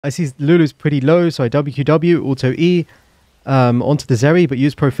I see Lulu's pretty low, so I WQW, auto E, onto the Zeri, but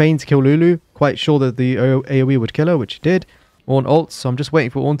use Profane to kill Lulu. Quite sure that the AoE would kill her, which it did. Ornn ult, so I'm just waiting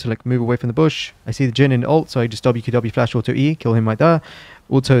for Ornn to like move away from the bush. I see the Jhin in ult, so I just WQW flash auto E, kill him right there.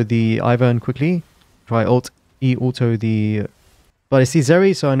 Auto the Ivern quickly. Try ult E, auto the... But I see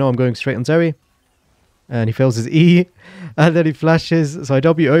Zeri, so I know I'm going straight on Zeri. And he fails his E, and then he flashes, so I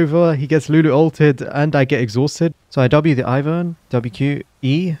W over, he gets Lulu ulted, and I get exhausted. So I W the Ivern, WQ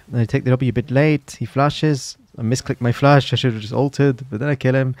E, and I take the W a bit late, he flashes, I misclicked my flash, I should have just ulted, but then I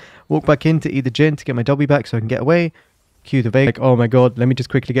kill him. Walk back in to E the Jhin to get my W back so I can get away. Q the Vega, like, oh my god, let me just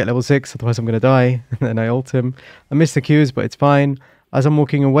quickly get level 6, otherwise I'm going to die. And then I ult him. I missed the Qs, but it's fine. As I'm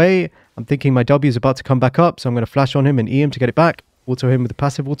walking away, I'm thinking my W is about to come back up, so I'm going to flash on him and E him to get it back. Auto him with the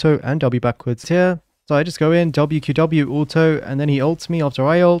passive auto, and W backwards here. So I just go in, WQW auto, and then he ults me after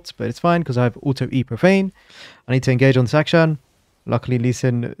I ult, but it's fine because I have auto E Profane. I need to engage on this Akshan. Luckily Lee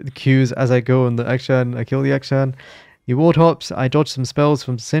Sin the Qs as I go on the Akshan, I kill the Akshan. He ward hops, I dodge some spells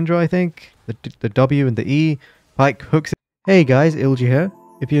from Syndra I think, the W and the E. Pike hooks it. Hey guys, ilji here.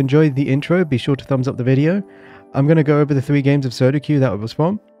 If you enjoyed the intro, be sure to thumbs up the video. I'm going to go over the 3 games of solo queue that was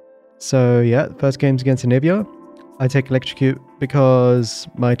from. So yeah, the first game's against Anivia. I take electrocute because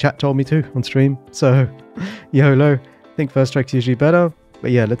my chat told me to on stream, so YOLO. I think first strike's usually better, but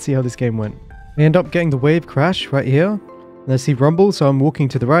yeah, let's see how this game went. I end up getting the wave crash right here, and I see Rumble, so I'm walking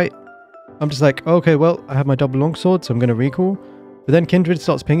to the right. I'm just like, okay, well, I have my double longsword, so I'm going to recall. But then Kindred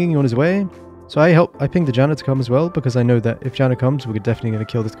starts pinging on his way, so I ping the Janna to come as well, because I know that if Janna comes, we're definitely going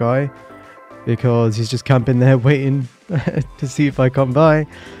to kill this guy, because he's just camping there waiting to see if I come by.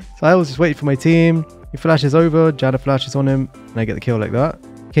 So I was just waiting for my team. He flashes over, Janna flashes on him, and I get the kill like that.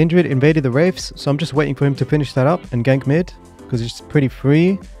 Kindred invaded the Wraiths, so I'm just waiting for him to finish that up and gank mid, because it's pretty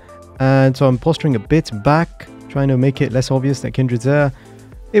free. And so I'm posturing a bit back, trying to make it less obvious that Kindred's there.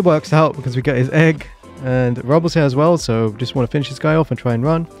 It works out because we get his egg, and Rubble's here as well, so just want to finish this guy off and try and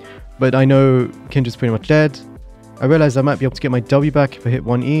run. But I know Kindred's pretty much dead. I realize I might be able to get my W back if I hit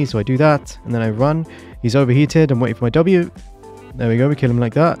 1E, so I do that, and then I run. He's overheated, I'm waiting for my W. There we go, we kill him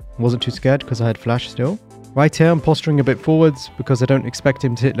like that. Wasn't too scared because I had flash still. Right here, I'm posturing a bit forwards because I don't expect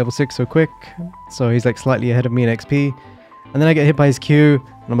him to hit level 6 so quick. So he's like slightly ahead of me in XP. And then I get hit by his Q,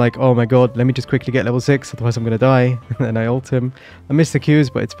 and I'm like, oh my god, let me just quickly get level 6, otherwise I'm going to die. And then I ult him. I missed the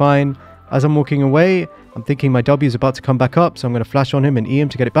Qs, but it's fine. As I'm walking away, I'm thinking my W is about to come back up, so I'm going to flash on him and E him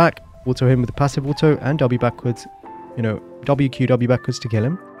to get it back. Auto him with the passive auto, and W backwards. You know, WQW backwards to kill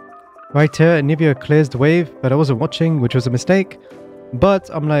him. Right here, Anivia clears the wave, but I wasn't watching, which was a mistake. But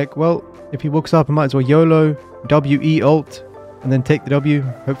I'm like, well, if he walks up, I might as well YOLO, WE ult, and then take the W.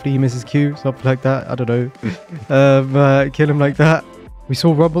 Hopefully he misses Q, something like that. I don't know. Kill him like that. We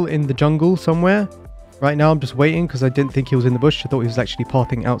saw Rumble in the jungle somewhere. Right now I'm just waiting because I didn't think he was in the bush. I thought he was actually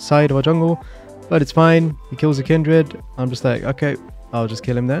pathing outside of our jungle. But it's fine. He kills a Kindred. I'm just like, okay, I'll just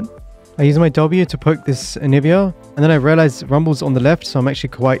kill him then. I use my W to poke this Anivia, and then I realize Rumble's on the left, so I'm actually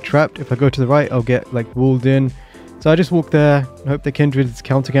quite trapped. If I go to the right, I'll get like walled in. So I just walk there and hope that Kindred's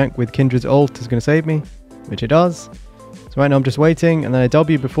counter gank with Kindred's ult is going to save me, which it does. So right now I'm just waiting, and then I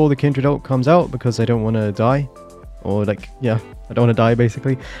W before the Kindred ult comes out because I don't want to die. Or like, yeah, I don't want to die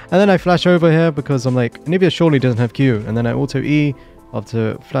basically. And then I flash over here because I'm like, Anivia surely doesn't have Q. And then I auto E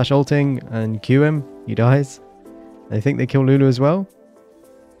after flash ulting and Q him. He dies. I think they kill Lulu as well.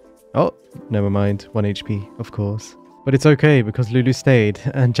 Oh, never mind. 1 HP, of course. But it's okay because Lulu stayed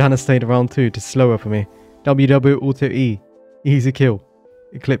and Janna stayed around too to slow her for me. WW auto E. Easy kill.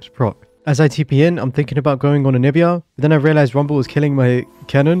 Eclipse proc. As I TP in, I'm thinking about going on Anivia, but then I realized Rumble was killing my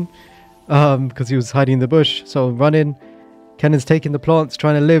cannon because he was hiding in the bush. So I'm running. Cannon's taking the plants,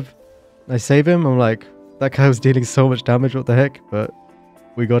 trying to live. I save him. I'm like, that guy was dealing so much damage, what the heck? But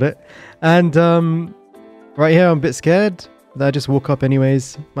we got it. And right here, I'm a bit scared. I just walk up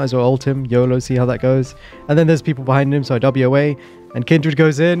anyways. Might as well ult him. YOLO, see how that goes. And then there's people behind him, so I W away. And Kindred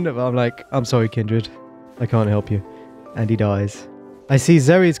goes in. I'm like, I'm sorry, Kindred. I can't help you. And he dies. I see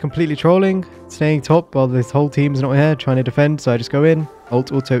Zeri is completely trolling, staying top while this whole team's not here, trying to defend. So I just go in.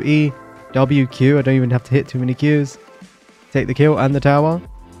 Ult, auto E, W, Q. I don't even have to hit too many Qs. Take the kill and the tower.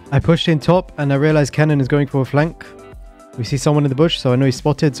 I pushed in top and I realize Cannon is going for a flank. We see someone in the bush, so I know he's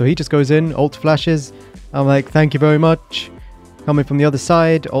spotted. So he just goes in. Ult flashes. I'm like, thank you very much. Coming from the other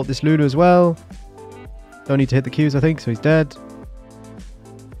side, ult this Lulu as well. Don't need to hit the Qs, I think, so he's dead.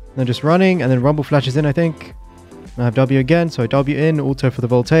 Then just running, and then Rumble flashes in, I think. I have W again, so I W in, auto for the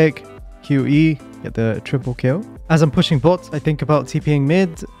Voltaic. QE, get the triple kill. As I'm pushing bots, I think about TPing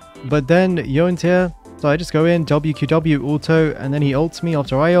mid, but then Yone's here, so I just go in, WQW auto, and then he ults me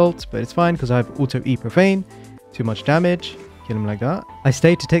after I ult, but it's fine because I have auto E Profane. Too much damage. Kill him like that. I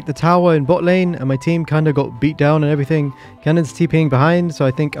stayed to take the tower in bot lane, and my team kind of got beat down and everything. Cannon's TPing behind, so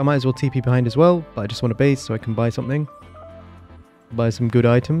I think I might as well TP behind as well. But I just want a base so I can buy something. Buy some good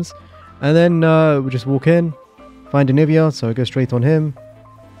items. And then we just walk in, find Anivia, so I go straight on him.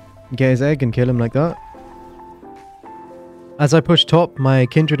 Get his egg and kill him like that. As I push top, my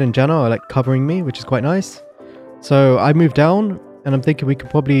Kindred and Janna are like covering me, which is quite nice. So I move down, and I'm thinking we could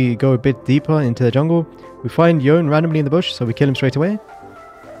probably go a bit deeper into the jungle. We find Yone randomly in the bush, so we kill him straight away.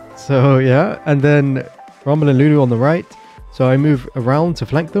 So yeah, and then Rumble and Lulu on the right. So I move around to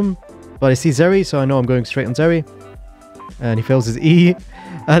flank them. But I see Zeri, so I know I'm going straight on Zeri. And he fails his E.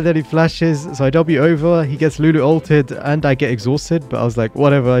 And then he flashes, so I W over. He gets Lulu ulted, and I get exhausted. But I was like,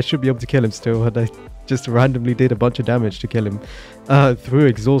 whatever, I should be able to kill him still. And I just randomly did a bunch of damage to kill him. Through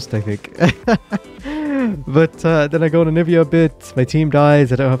exhaust, I think. But then I go on Anivia a bit. My team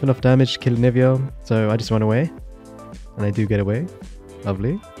dies. I don't have enough damage to kill Anivia. So I just run away. And I do get away.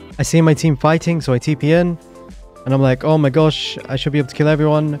 Lovely. I see my team fighting, so I TP in. And I'm like, oh my gosh, I should be able to kill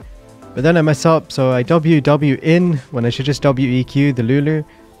everyone. But then I mess up, so I W in when I should just WEQ the Lulu.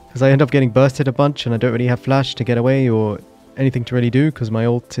 Because I end up getting bursted a bunch and I don't really have flash to get away or anything to really do because my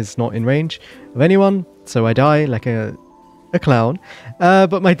ult is not in range of anyone. So I die like a clown.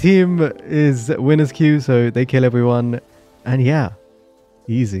 But my team is winner's queue, so they kill everyone. And yeah,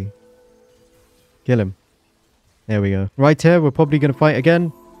 easy. Kill him. There we go. Right here, we're probably going to fight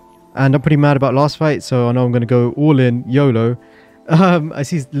again. And I'm pretty mad about last fight, so I know I'm going to go all in YOLO. I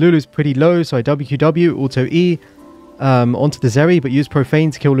see Lulu's pretty low, so I WQW, auto E onto the Zeri, but use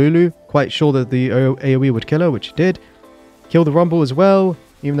Profane to kill Lulu. Quite sure that the AoE would kill her, which it did. Kill the Rumble as well,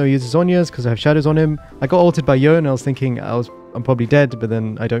 even though he uses Zonya's, because I have shadows on him. I got ulted by Yone, and I was thinking I'm probably dead, but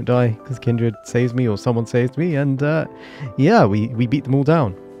then I don't die, because Kindred saves me, or someone saves me, and yeah, we beat them all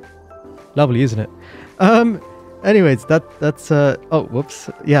down. Lovely, isn't it? Anyways, that's oh, whoops.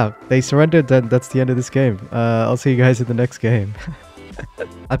 Yeah, they surrendered, and that's the end of this game. I'll see you guys in the next game.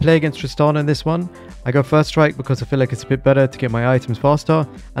 I play against Tristana in this one. I go first strike because I feel like it's a bit better to get my items faster,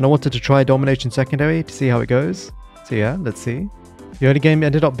 and I wanted to try domination secondary to see how it goes. So yeah, let's see. The early game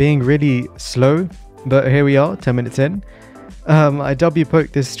ended up being really slow, but here we are, 10 minutes in. I W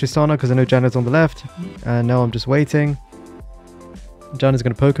poked this Tristana because I know Janna's on the left, and now I'm just waiting. Janna's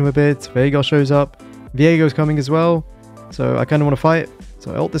going to poke him a bit. Veigar shows up. Viego's coming as well, so I kind of want to fight.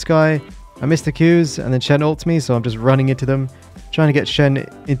 So I ult this guy. I miss the Qs, and then Shen ults me, so I'm just running into them. Trying to get Shen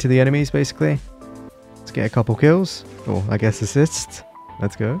into the enemies, basically. Let's get a couple kills. Or, I guess, assists.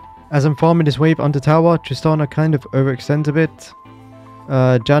 Let's go. As I'm farming this wave under tower, Tristana kind of overextends a bit.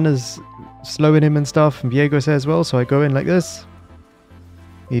 Janna's slowing him and stuff, and Viego says as well, so I go in like this.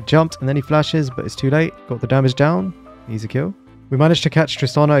 He jumped, and then he flashes, but it's too late. Got the damage down. Easy kill. We managed to catch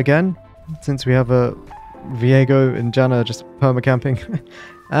Tristana again, since we have a Viego and Janna just perma-camping.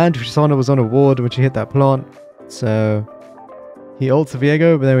 And Tristana was on a ward when she hit that plant. So he ults the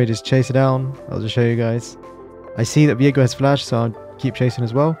Viego, but then we just chase it down. I'll just show you guys. I see that Viego has flash, so I'll keep chasing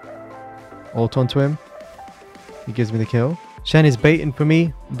as well. Ult onto him. He gives me the kill. Shen is baiting for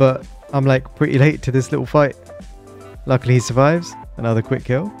me, but I'm like pretty late to this little fight. Luckily he survives. Another quick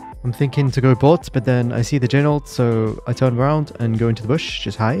kill. I'm thinking to go bot, but then I see the Jhin ult, so I turn around and go into the bush.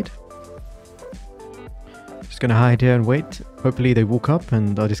 Just hide. Just gonna hide here and wait. Hopefully they walk up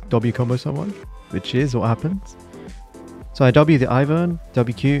and I'll just W combo someone, which is what happens. So I W the Ivern,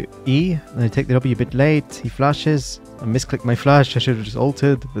 WQ E, and I take the W a bit late. He flashes. I misclicked my flash. I should have just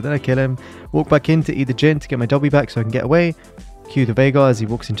ulted, but then I kill him. Walk back in to E the Jhin to get my W back so I can get away. Q the Veigar as he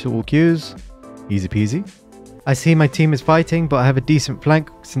walks into all Qs. Easy peasy. I see my team is fighting, but I have a decent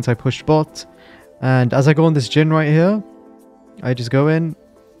flank since I pushed bot. And as I go on this Jhin right here, I just go in,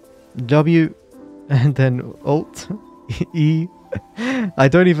 W, and then ult, E. I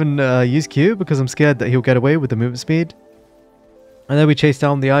don't even use Q because I'm scared that he'll get away with the movement speed. And then we chase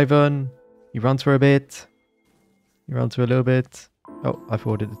down the Ivern. He runs for a bit. He runs for a little bit. Oh, I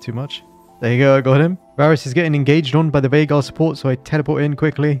forwarded it too much. There you go, I got him. Varus is getting engaged on by the Veigar support, so I teleport in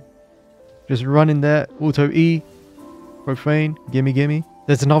quickly. Just run in there, auto E, Profane, gimme.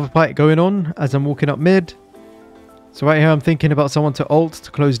 There's another fight going on as I'm walking up mid. So right here I'm thinking about someone to ult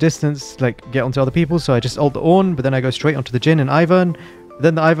to close distance, like get onto other people. So I just ult the Ornn, but then I go straight onto the Jhin and Ivern.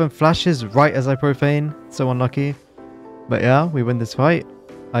 Then the Ivern flashes right as I Profane. So unlucky. But yeah, we win this fight.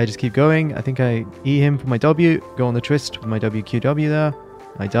 I just keep going. I think I E him for my W, go on the Trist with my WQW there.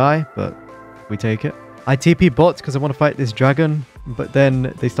 I die, but we take it. I TP bot because I want to fight this dragon, but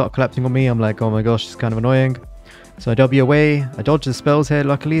then they start collapsing on me. I'm like, oh my gosh, it's kind of annoying. So I W away. I dodge the spells here,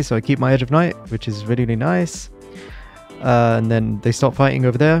 luckily, so I keep my Edge of Night, which is really, really nice. And then they start fighting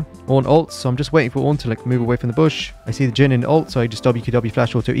over there. Ornn ults, so I'm just waiting for Ornn to like move away from the bush. I see the Jhin in ult, so I just WQW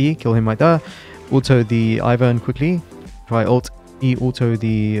flash auto E, kill him right there. Auto the Ivern quickly. Try alt E auto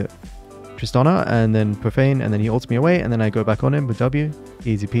the Tristana, and then Profane, and then he ults me away, and then I go back on him with W.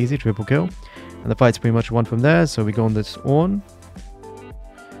 Easy peasy, triple kill. And the fight's pretty much won from there, so we go on this Ornn.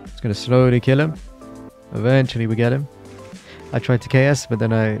 Just gonna slowly kill him. Eventually we get him. I tried to KS, but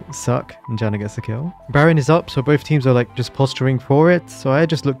then I suck, and Janna gets the kill. Baron is up, so both teams are like just posturing for it. So I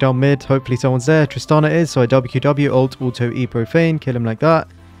just look down mid, hopefully someone's there. Tristana is, so I WQW, ult, auto E Profane, kill him like that.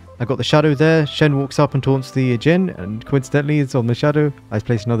 I got the shadow there. Shen walks up and taunts the Jhin, and coincidentally it's on the shadow. I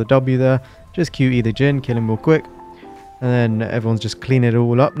place another W there. Just QE the Jhin, kill him real quick. And then everyone's just cleaning it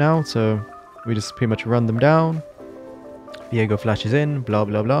all up now, so we just pretty much run them down. Viego flashes in, blah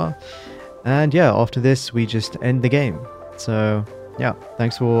blah blah. And yeah, after this we just end the game. So yeah,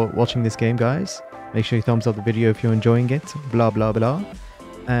 thanks for watching this game, guys. Make sure you thumbs up the video if you're enjoying it, blah blah blah.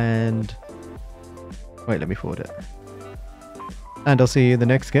 And wait, let me forward it. And I'll see you in the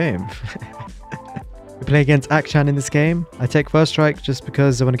next game. We play against Akshan in this game. I take first strike just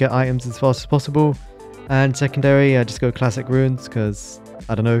because I want to get items as fast as possible. And secondary, I just go classic runes because,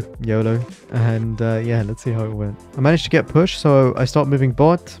 I don't know, YOLO. And yeah, let's see how it went. I managed to get push, so I start moving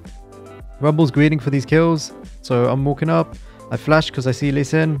bot. Rumble's greeting for these kills. So I'm walking up. I flash because I see Lee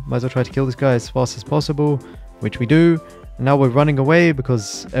Sin. Might as well try to kill this guy as fast as possible, which we do. And now we're running away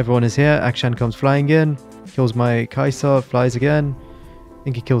because everyone is here. Akshan comes flying in. Kills my Kai'Sa, flies again. I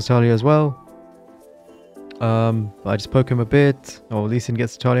think he kills Talia as well. I just poke him a bit. Oh, Lee Sin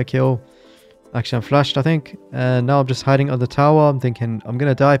gets the Talia kill. Akshan flashed, I think. And now I'm just hiding under the tower. I'm thinking I'm going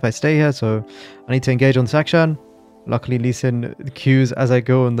to die if I stay here. So I need to engage on this Akshan. Luckily, Lee Sin Qs as I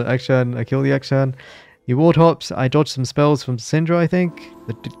go on the Akshan. I kill the Akshan. He ward hops. I dodge some spells from Syndra, I think.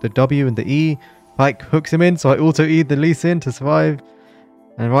 The W and the E. Pyke hooks him in, so I auto E the Lee Sin to survive.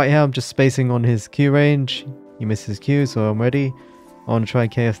 And right here, I'm just spacing on his Q range. He misses his Q, so I'm ready. I want to try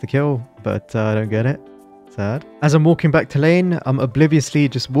and KS the kill, but I don't get it. Sad. As I'm walking back to lane, I'm obliviously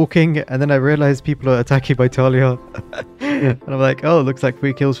just walking, and then I realize people are attacking by Talia. And I'm like, oh, looks like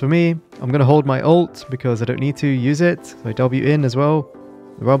 3 kills for me. I'm going to hold my ult because I don't need to use it. So I W in as well.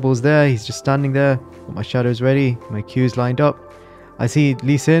 The Rumble's there. He's just standing there. Got my shadows ready. My Q's lined up. I see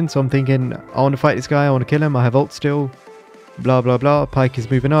Lee Sin, so I'm thinking, I want to fight this guy. I want to kill him. I have ult still. Blah, blah, blah. Pyke is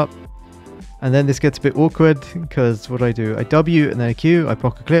moving up. And then this gets a bit awkward because what do? I W and then I Q. I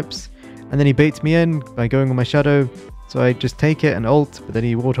proc Eclipse. And then he baits me in by going on my shadow. So I just take it and ult. But then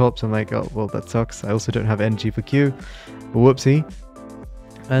he ward hops. I'm like, oh, well, that sucks. I also don't have energy for Q. But whoopsie.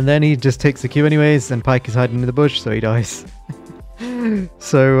 And then he just takes the Q anyways. And Pyke is hiding in the bush, so he dies.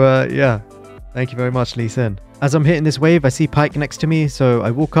 So, yeah. Thank you very much, Lee Sin. As I'm hitting this wave, I see Pyke next to me. So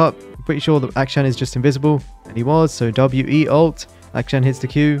I walk up. I'm pretty sure that Akshan is just invisible. And he was. So W-E ult. Akshan hits the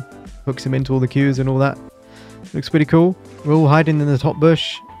Q. Hooks him into all the Qs and all that. Looks pretty cool. We're all hiding in the top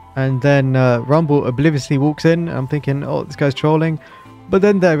bush. And then Rumble obliviously walks in. I'm thinking, oh, this guy's trolling. But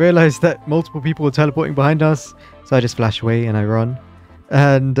then I realized that multiple people were teleporting behind us. So I just flash away and I run.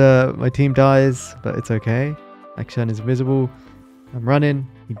 And my team dies, but it's okay. Akshan is invisible. I'm running.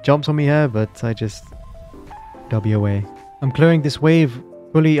 He jumps on me here, but I just W away. I'm clearing this wave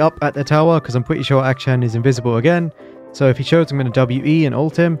fully up at the tower because I'm pretty sure Akshan is invisible again. So if he shows, I'm going to W-E and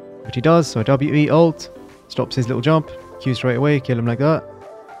ult him, which he does. So I W-E ult, stops his little jump, Q straight away, kill him like that.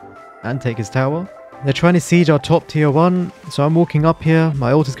 And take his tower. They're trying to siege our top tier 1, so I'm walking up here.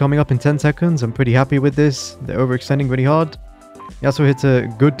 My ult is coming up in 10 seconds. I'm pretty happy with this. They're overextending really hard. He also hits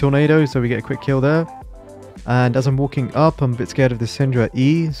a good tornado, so we get a quick kill there. And as I'm walking up, I'm a bit scared of the Syndra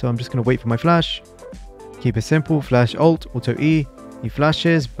E, so I'm just going to wait for my flash. Keep it simple. Flash ult, auto E. He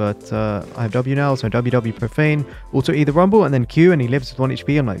flashes, but I have W now, so WW Profane. Auto E the Rumble, and then Q, and he lives with 1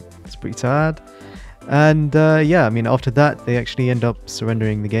 HP. I'm like, that's pretty sad. And yeah, I mean, after that, they actually end up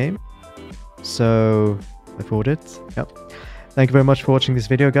surrendering the game. So I thought it. Yep. Thank you very much for watching this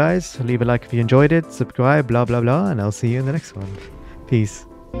video, guys. Leave a like if you enjoyed it, subscribe, blah blah blah, and I'll see you in the next one. Peace.